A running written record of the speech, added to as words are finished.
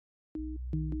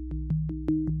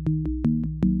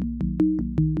Hi,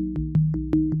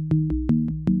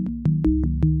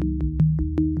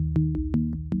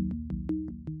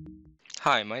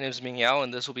 my name is Ming Yao,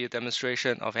 and this will be a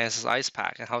demonstration of ANSYS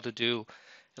Icepak and how to do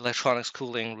electronics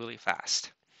cooling really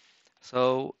fast.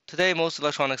 So today, most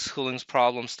electronics cooling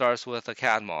problem starts with a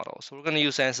CAD model. So we're going to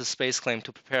use ANSYS Spaceclaim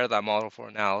to prepare that model for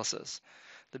analysis.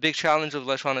 The big challenge of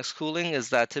electronics cooling is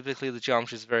that typically the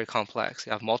geometry is very complex.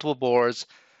 You have multiple boards,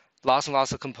 lots and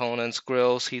lots of components,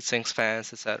 grills, heat sinks,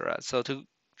 fans, etc. So to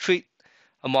treat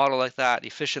a model like that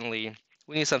efficiently,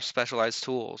 we need some specialized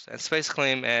tools. And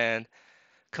Spaceclaim and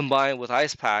combined with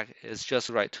ICEPAK is just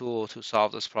the right tool to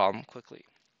solve this problem quickly.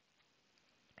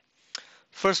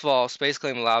 First of all,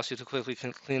 Spaceclaim allows you to quickly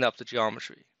clean up the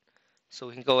geometry. So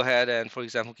we can go ahead and, for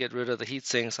example, get rid of the heat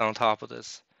sinks on top of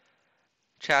this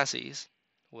chassis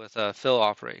with a fill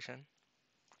operation.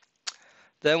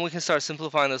 Then we can start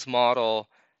simplifying this model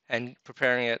and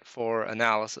preparing it for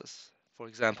analysis. For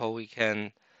example, we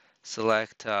can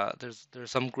select, there's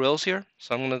some grills here,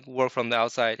 so I'm going to work from the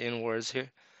outside inwards here.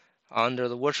 Under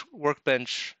the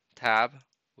Workbench tab,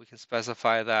 we can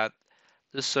specify that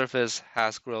this surface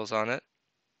has grills on it.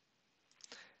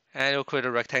 And it'll create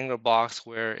a rectangular box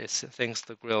where it thinks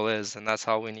the grill is, and that's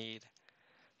all we need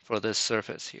for this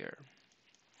surface here.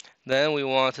 Then we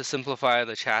want to simplify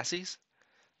the chassis.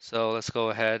 So let's go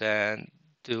ahead and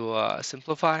do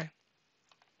simplify.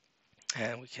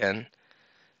 And we can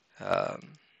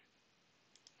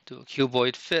do a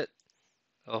cuboid fit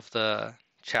of the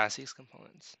chassis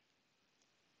components.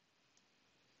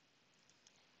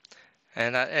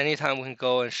 And at any time we can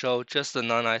go and show just the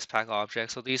non-ICEPAK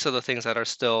objects. So these are the things that are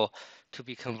still to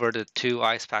be converted to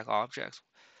ICEPAK objects.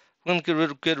 We're going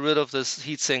to get rid of this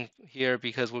heatsink here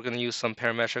because we're going to use some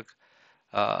parametric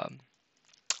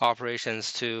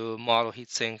operations to model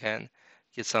heatsink and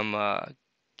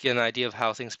get an idea of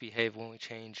how things behave when we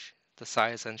change the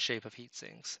size and shape of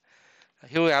heatsinks.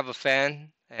 Here we have a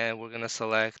fan, and we're going to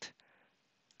select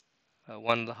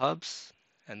one of the hubs,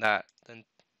 and that then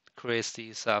creates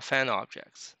these fan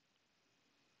objects.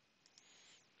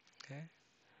 Okay.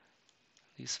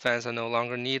 These fans are no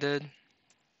longer needed.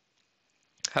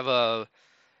 Have a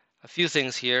few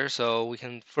things here, so we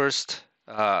can first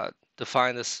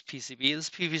define this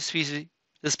PCB.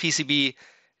 This PCB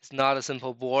is not a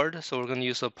simple board, so we're going to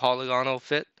use a polygonal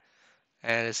fit,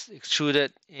 and it's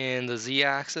extruded in the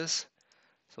z-axis.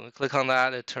 So when we click on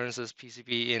that, it turns this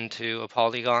PCB into a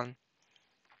polygon.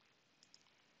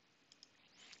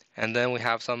 And then we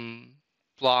have some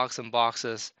blocks and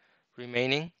boxes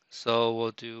remaining. So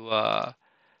we'll do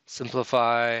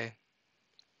simplify,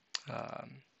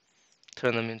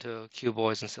 turn them into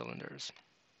cuboids and cylinders.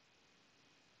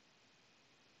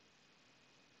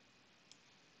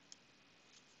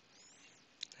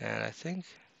 And I think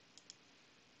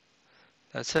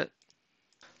that's it.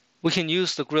 We can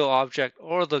use the grill object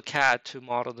or the CAD to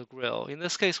model the grill. In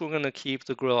this case, we're going to keep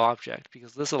the grill object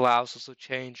because this allows us to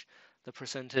change the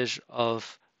percentage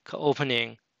of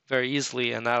opening very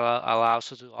easily, and that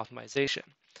allows us to do optimization.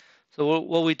 So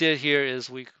what we did here is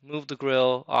we moved the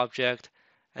grill object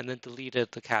and then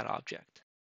deleted the CAD object.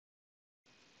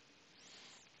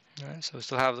 All right, so we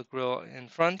still have the grill in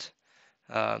front.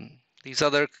 These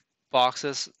other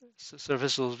boxes,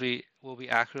 surface will be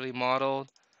accurately modeled.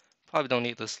 Probably don't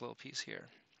need this little piece here.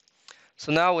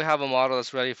 So now we have a model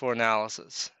that's ready for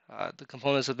analysis. The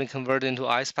components have been converted into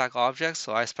ICEPAK objects,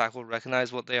 so ICEPAK will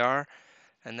recognize what they are.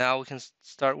 And now we can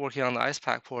start working on the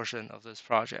ICEPAK portion of this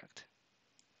project.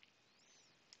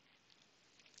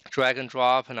 Drag and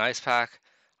drop an ICEPAK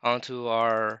onto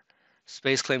our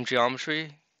Spaceclaim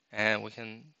geometry, and we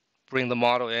can bring the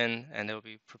model in, and it will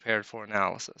be prepared for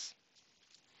analysis.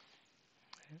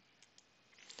 You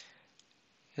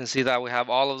can see that we have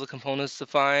all of the components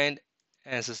defined,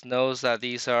 and it just knows that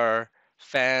these are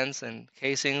fans and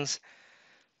casings.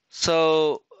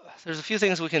 So there's a few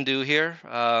things we can do here.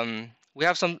 We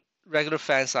have some regular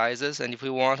fan sizes, and if we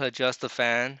want to adjust the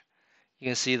fan, you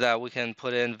can see that we can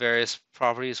put in various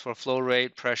properties for flow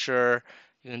rate, pressure.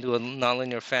 You can do a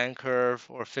nonlinear fan curve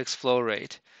or fixed flow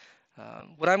rate.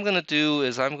 What I'm going to do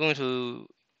is I'm going to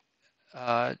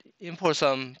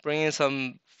bring in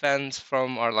some fans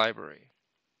from our library.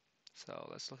 So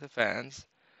let's look at fans.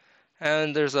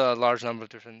 And there's a large number of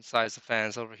different sizes of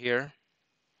fans over here.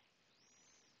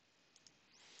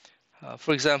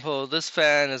 For example, this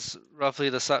fan is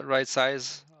roughly the right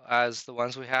size as the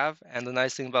ones we have. And the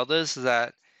nice thing about this is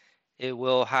that it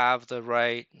will have the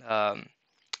right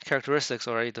characteristics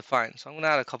already defined. So I'm going to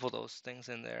add a couple of those things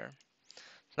in there.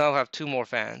 So now we have two more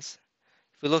fans.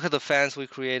 If we look at the fans we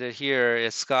created here,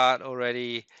 it's got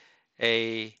already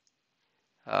a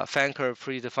fan curve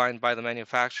predefined by the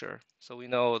manufacturer, so we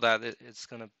know that it's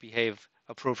going to behave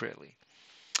appropriately.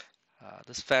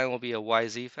 This fan will be a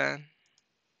YZ fan.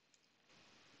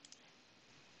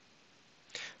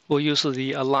 We'll use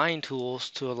the align tools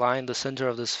to align the center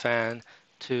of this fan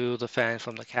to the fan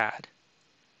from the CAD.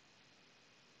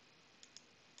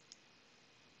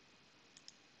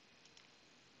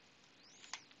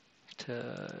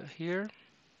 To here.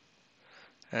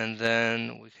 And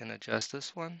then we can adjust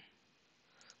this one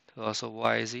to also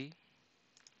YZ.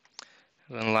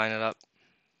 We're going to line it up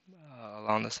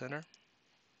along the center.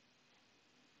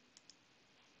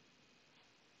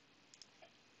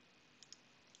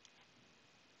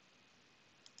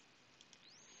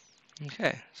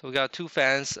 Okay, so we got two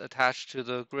fans attached to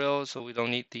the grill, so we don't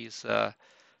need these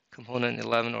component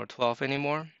 11 or 12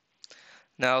 anymore.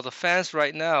 Now the fans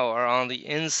right now are on the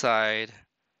inside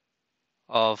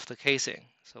of the casing,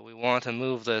 so we want to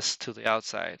move this to the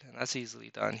outside, and that's easily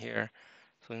done here.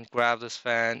 So we can grab this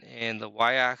fan in the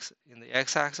y-axis, in the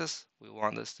x-axis. We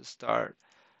want this to start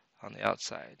on the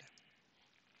outside.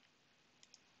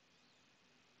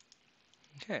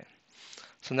 Okay,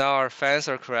 so now our fans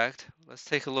are correct. Let's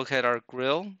take a look at our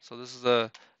grill. So this is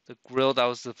the grill that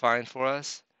was defined for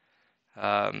us.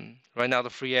 Right now the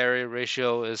free area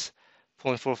ratio is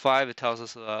 0.45. It tells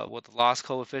us what the loss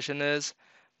coefficient is.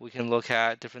 We can look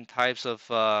at different types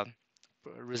of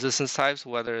resistance types,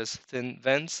 whether it's thin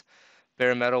vents,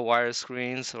 bare metal wire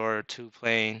screens, or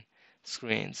two-plane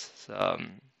screens. So,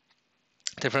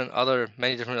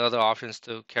 many different other options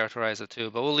to characterize it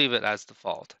too, but we'll leave it as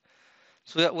default.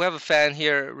 So we have a fan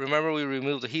here. Remember, we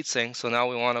removed the heatsink, so now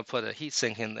we want to put a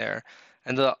heatsink in there.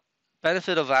 And the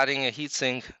benefit of adding a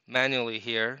heatsink manually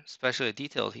here, especially a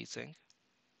detailed heatsink,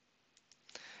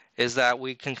 is that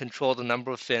we can control the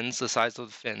number of fins, the size of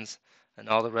the fins, and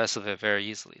all the rest of it very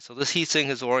easily. So this heatsink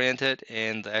is oriented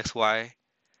in the XY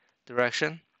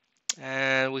direction,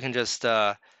 and we can just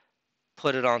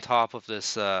put it on top of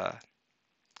this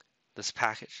this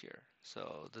package here.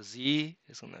 So the Z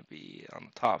is going to be on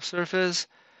the top surface.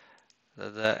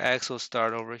 The X will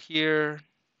start over here,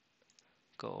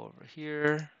 go over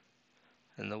here,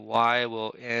 and the Y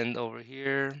will end over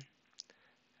here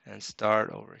and start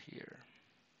over here.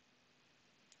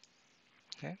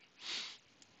 Okay.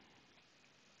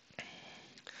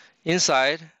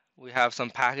 Inside, we have some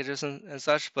packages and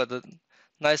such, but the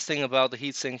nice thing about the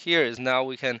heatsink here is now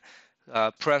we can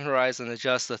parameterize and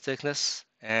adjust the thickness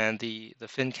and the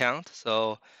fin count.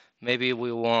 So maybe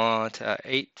we want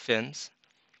 8 fins,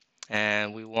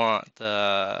 and we want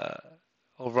the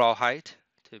overall height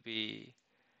to be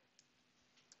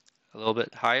a little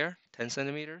bit higher, 10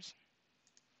 centimeters.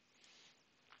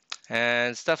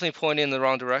 And it's definitely pointing in the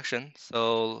wrong direction,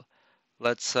 so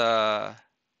let's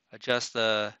adjust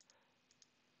the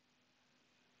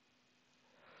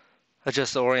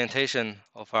orientation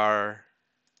of our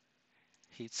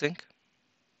heatsink.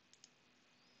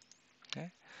 Okay.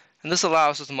 And this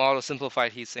allows us to model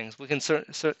simplified heatsinks. We can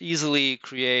easily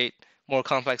create more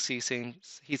complex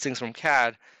heatsinks from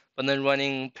CAD, but then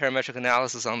running parametric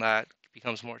analysis on that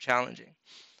becomes more challenging.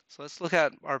 So let's look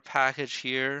at our package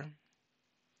here.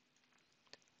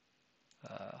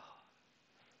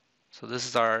 So this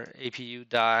is our APU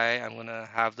die. I'm going to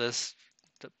have this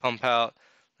to pump out,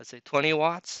 let's say, 20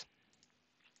 watts.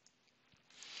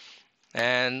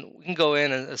 And we can go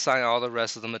in and assign all the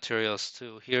rest of the materials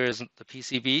too. Here is the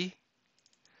PCB.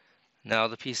 Now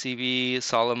the PCB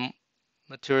solid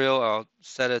material, I'll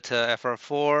set it to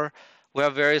FR4. We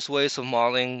have various ways of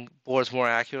modeling boards more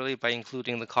accurately by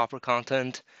including the copper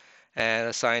content and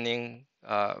assigning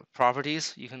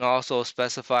properties. You can also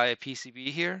specify a PCB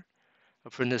here, a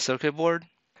printed circuit board,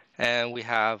 and we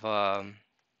have a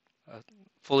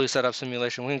fully set up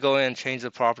simulation. We can go in and change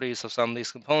the properties of some of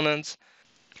these components.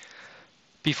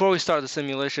 Before we start the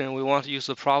simulation, we want to use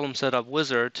the problem setup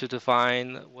wizard to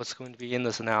define what's going to be in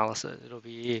this analysis. It'll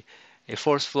be a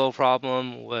force flow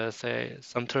problem with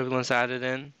some turbulence added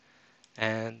in,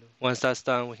 and once that's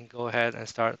done, we can go ahead and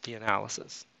start the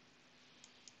analysis.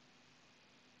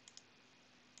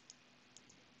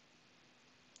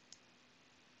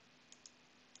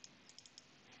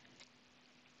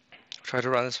 Try to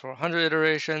run this for 100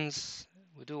 iterations.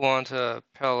 We do want to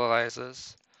parallelize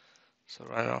this, so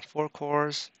run it on 4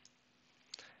 cores.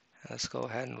 Let's go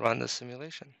ahead and run the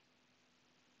simulation.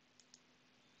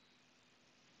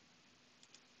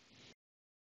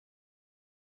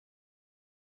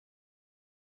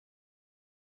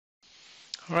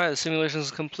 All right, the simulation is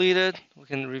completed. We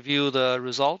can review the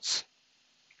results.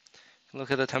 Look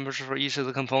at the temperature for each of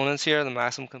the components here. The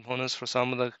maximum components for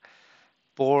some of the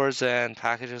boards and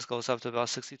packages goes up to about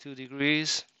 62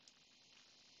 degrees.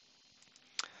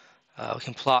 We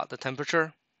can plot the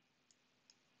temperature.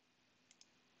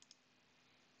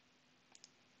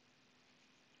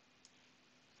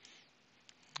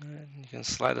 And you can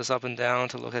slide this up and down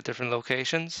to look at different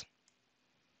locations.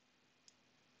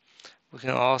 We can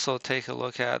also take a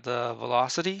look at the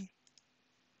velocity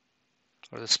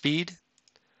or the speed.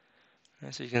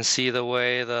 And so you can see the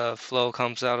way the flow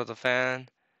comes out of the fan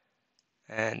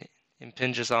and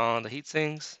impinges on the heat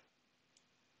sinks.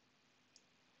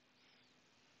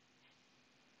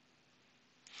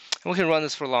 And we can run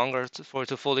this for longer for it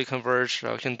to fully converge.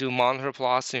 We can do monitor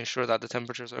plots to ensure that the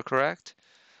temperatures are correct.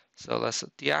 So let's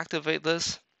deactivate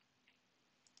this.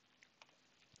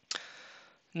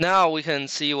 Now we can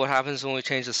see what happens when we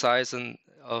change the size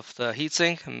of the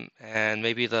heatsink and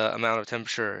maybe the amount of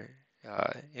temperature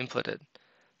inputted.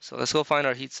 So let's go find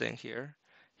our heatsink here.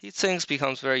 Heatsinks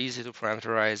becomes very easy to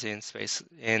parameterize in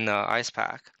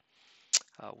ICEPAK.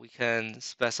 We can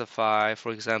specify,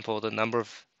 for example, the number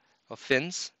of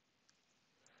fins,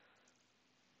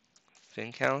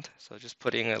 fin count. So just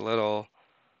putting a little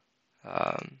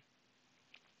a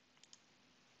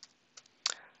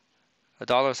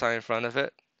 $sign in front of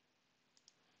it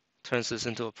turns this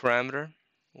into a parameter.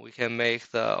 We can make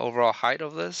the overall height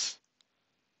of this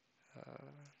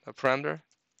a parameter.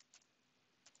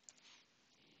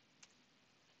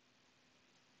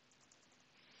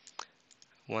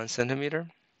 One centimeter.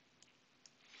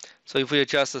 So if we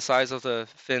adjust the size of the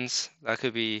fins, that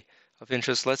could be of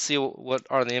interest. Let's see what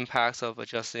are the impacts of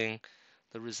adjusting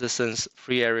the resistance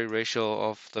free area ratio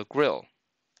of the grill.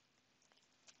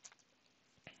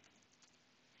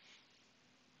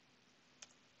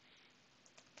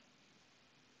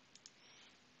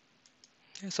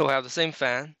 Okay, so we have the same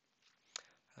fan.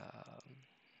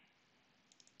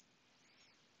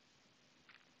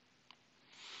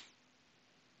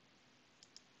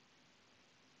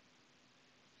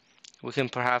 We can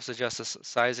perhaps adjust the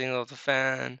sizing of the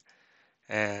fan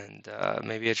and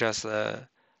maybe adjust the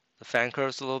fan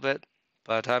curves a little bit,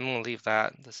 but I'm going to leave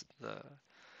that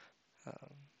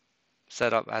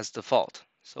set up as default.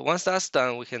 So once that's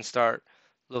done, we can start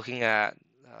looking at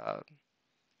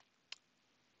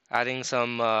adding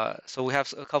some, so we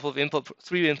have a couple of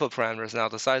three input parameters now,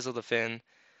 the size of the fin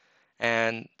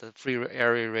and the free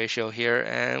area ratio here,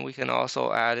 and we can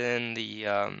also add in the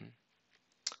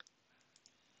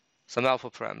some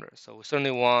output parameters. So we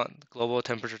certainly want global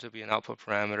temperature to be an output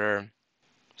parameter.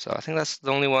 So I think that's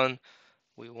the only one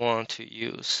we want to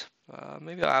use.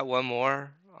 Maybe I'll add one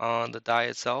more on the die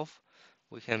itself.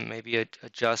 We can maybe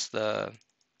adjust the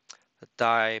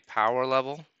die power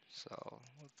level. So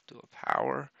we'll do a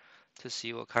power to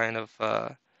see what kind of,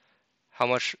 how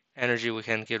much energy we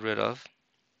can get rid of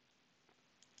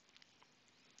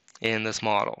in this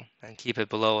model and keep it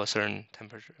below a certain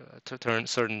temperature,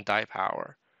 certain die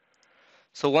power.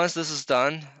 So once this is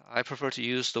done, I prefer to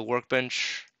use the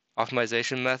Workbench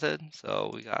optimization method. So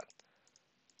we got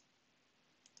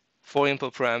 4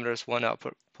 input parameters, 1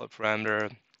 output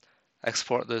parameter.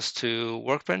 Export this to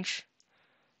Workbench,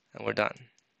 and we're done.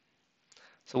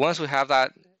 So once we have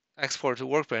that export to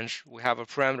Workbench, we have a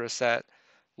parameter set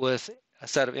with a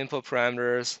set of input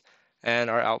parameters and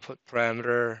our output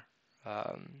parameter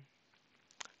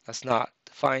that's not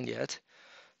defined yet.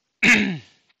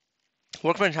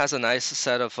 Workbench has a nice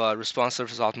set of response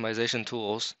surface optimization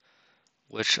tools,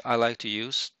 which I like to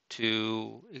use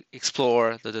to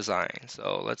explore the design.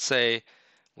 So let's say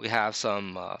we have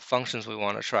some functions we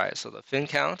want to try. So the fin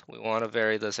count, we want to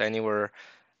vary this anywhere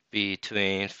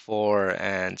between 4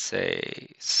 and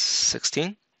say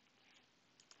 16.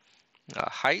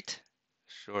 Height,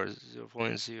 sure,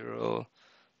 0.005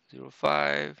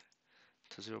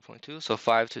 to 0.2, so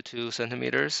 5 to 2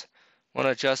 centimeters. Want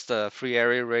to adjust the free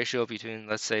area ratio between,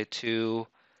 let's say, 2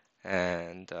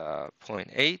 and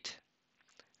 0.8.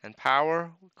 And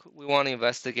power, we want to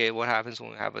investigate what happens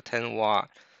when we have a 10-watt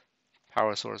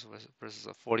power source versus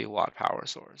a 40-watt power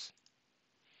source.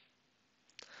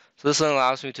 So this one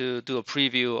allows me to do a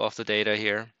preview of the data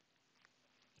here.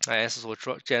 ANSYS will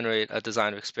generate a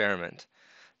design experiment.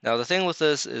 Now the thing with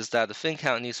this is that the fin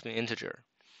count needs to be integer.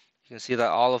 You can see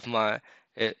that all of my,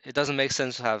 it doesn't make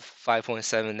sense to have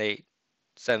 5.78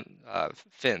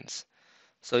 fins.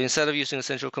 So instead of using a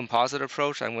central composite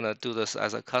approach, I'm going to do this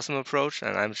as a custom approach,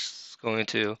 and I'm just going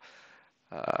to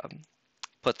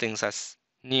put things as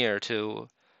near to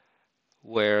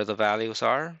where the values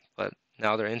are, but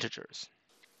now they're integers.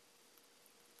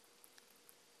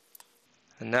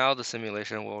 And now the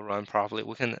simulation will run properly.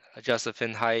 We can adjust the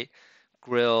fin height,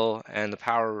 grill, and the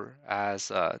power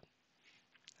as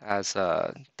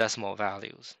decimal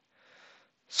values.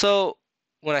 So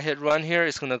when I hit run here,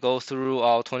 it's going to go through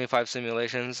all 25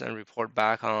 simulations and report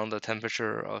back on the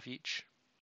temperature of each.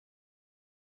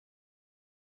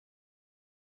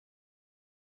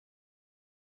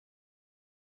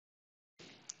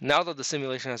 Now that the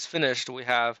simulation has finished, we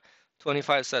have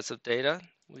 25 sets of data.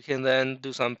 We can then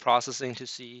do some processing to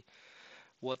see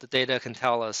what the data can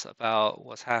tell us about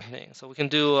what's happening. So we can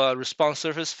do a response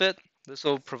surface fit. This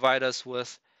will provide us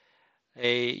with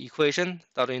a equation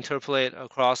that will interpolate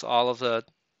across all of the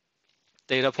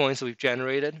data points we've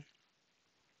generated.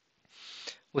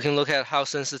 We can look at how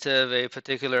sensitive a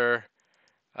particular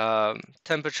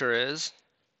temperature is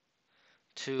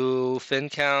to fin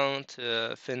count,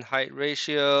 to fin height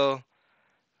ratio,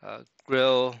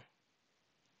 grill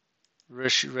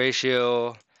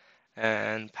ratio,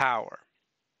 and power.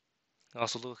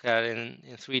 Also look at it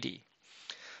in 3D.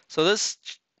 So this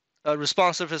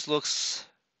response surface looks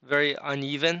very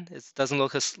uneven. It doesn't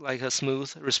look like a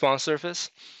smooth response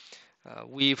surface.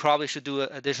 We probably should do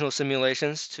additional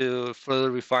simulations to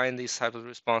further refine these type of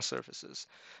response surfaces.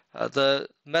 The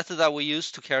method that we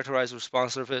use to characterize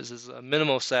response surface is a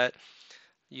minimal set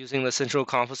using the central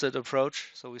composite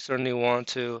approach. So we certainly want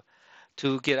to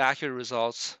get accurate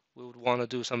results, we would want to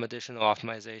do some additional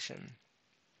optimization.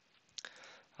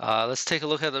 Let's take a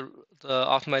look at the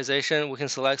optimization. We can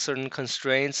select certain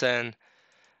constraints, and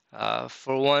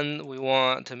for one, we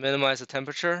want to minimize the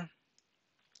temperature,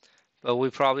 but we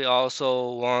probably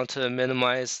also want to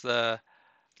minimize the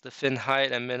fin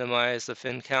height and minimize the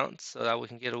fin count so that we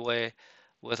can get away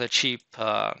with a cheap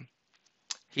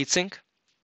heatsink.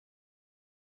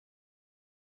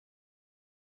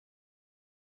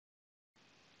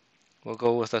 We'll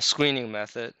go with a screening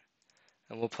method,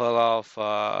 and we'll pull off,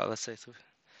 let's say,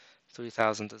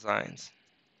 3,000 designs.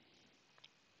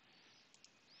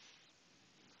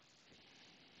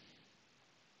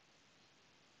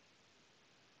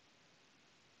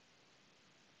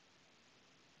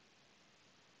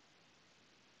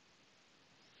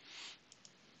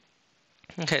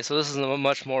 Okay, so this is a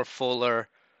much more fuller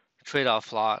trade-off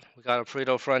plot. We got a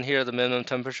Pareto front here, the minimum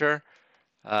temperature.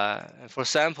 And for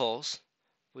samples,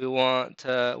 we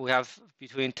have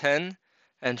between 10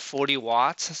 and 40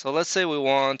 watts. So let's say we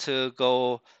want to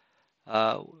go,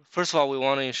 first of all, we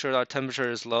want to ensure our temperature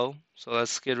is low. So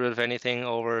let's get rid of anything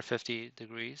over 50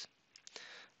 degrees.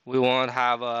 We want to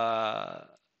have a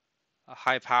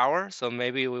high power. So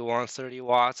maybe we want 30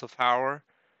 watts of power,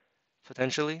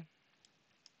 potentially,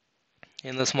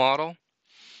 in this model.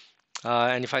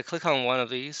 And if I click on one of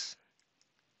these,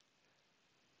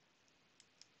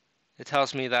 it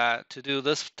tells me that to do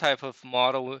this type of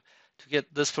model, to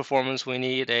get this performance, we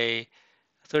need a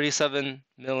 37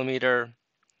 millimeter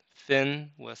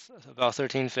fin with about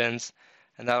 13 fins,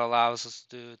 and that allows us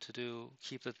to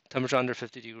keep the temperature under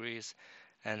 50 degrees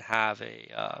and have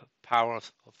a power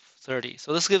of 30.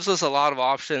 So this gives us a lot of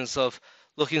options of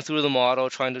looking through the model,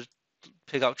 trying to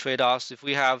pick out trade-offs. If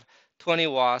we have 20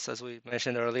 watts, as we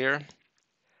mentioned earlier,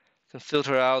 can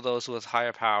filter out those with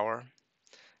higher power.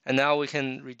 And now we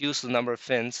can reduce the number of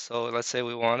fins. So let's say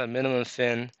we want a minimum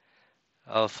fin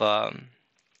of,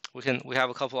 we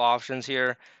have a couple options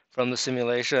here from the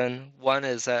simulation. One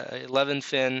is a 11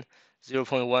 fin,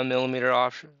 0.1 millimeter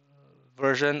option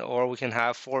version, or we can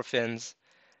have 4 fins,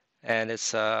 and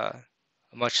it's a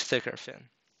much thicker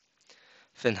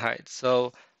fin height.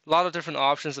 So a lot of different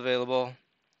options available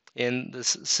in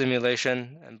this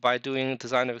simulation, and by doing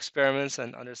design of experiments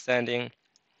and understanding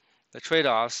the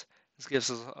trade-offs, this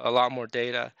gives us a lot more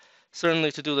data.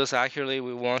 Certainly, to do this accurately,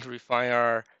 we want to refine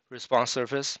our response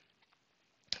surface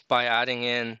by adding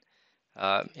in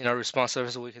our response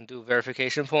surface, we can do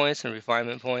verification points and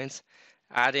refinement points,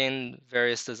 add in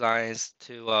various designs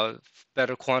to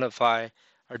better quantify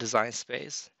our design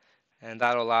space, and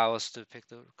that'll allow us to pick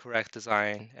the correct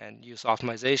design and use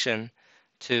optimization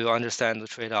to understand the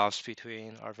trade-offs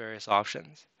between our various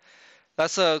options.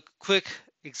 That's a quick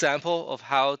example of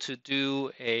how to do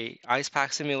a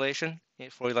ICEPAK simulation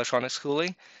for electronics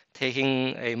cooling,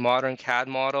 taking a modern CAD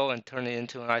model and turning it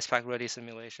into an ICEPAK ready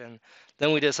simulation.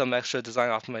 Then we did some extra design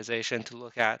optimization to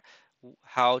look at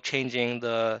how changing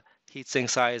the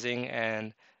heatsink sizing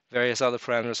and various other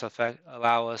parameters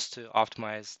allow us to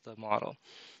optimize the model.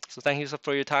 So thank you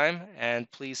for your time, and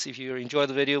please, if you enjoyed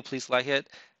the video, please like it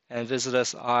and visit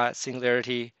us at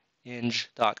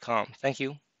singularityinj.com. Thank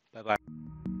you. Bye-bye.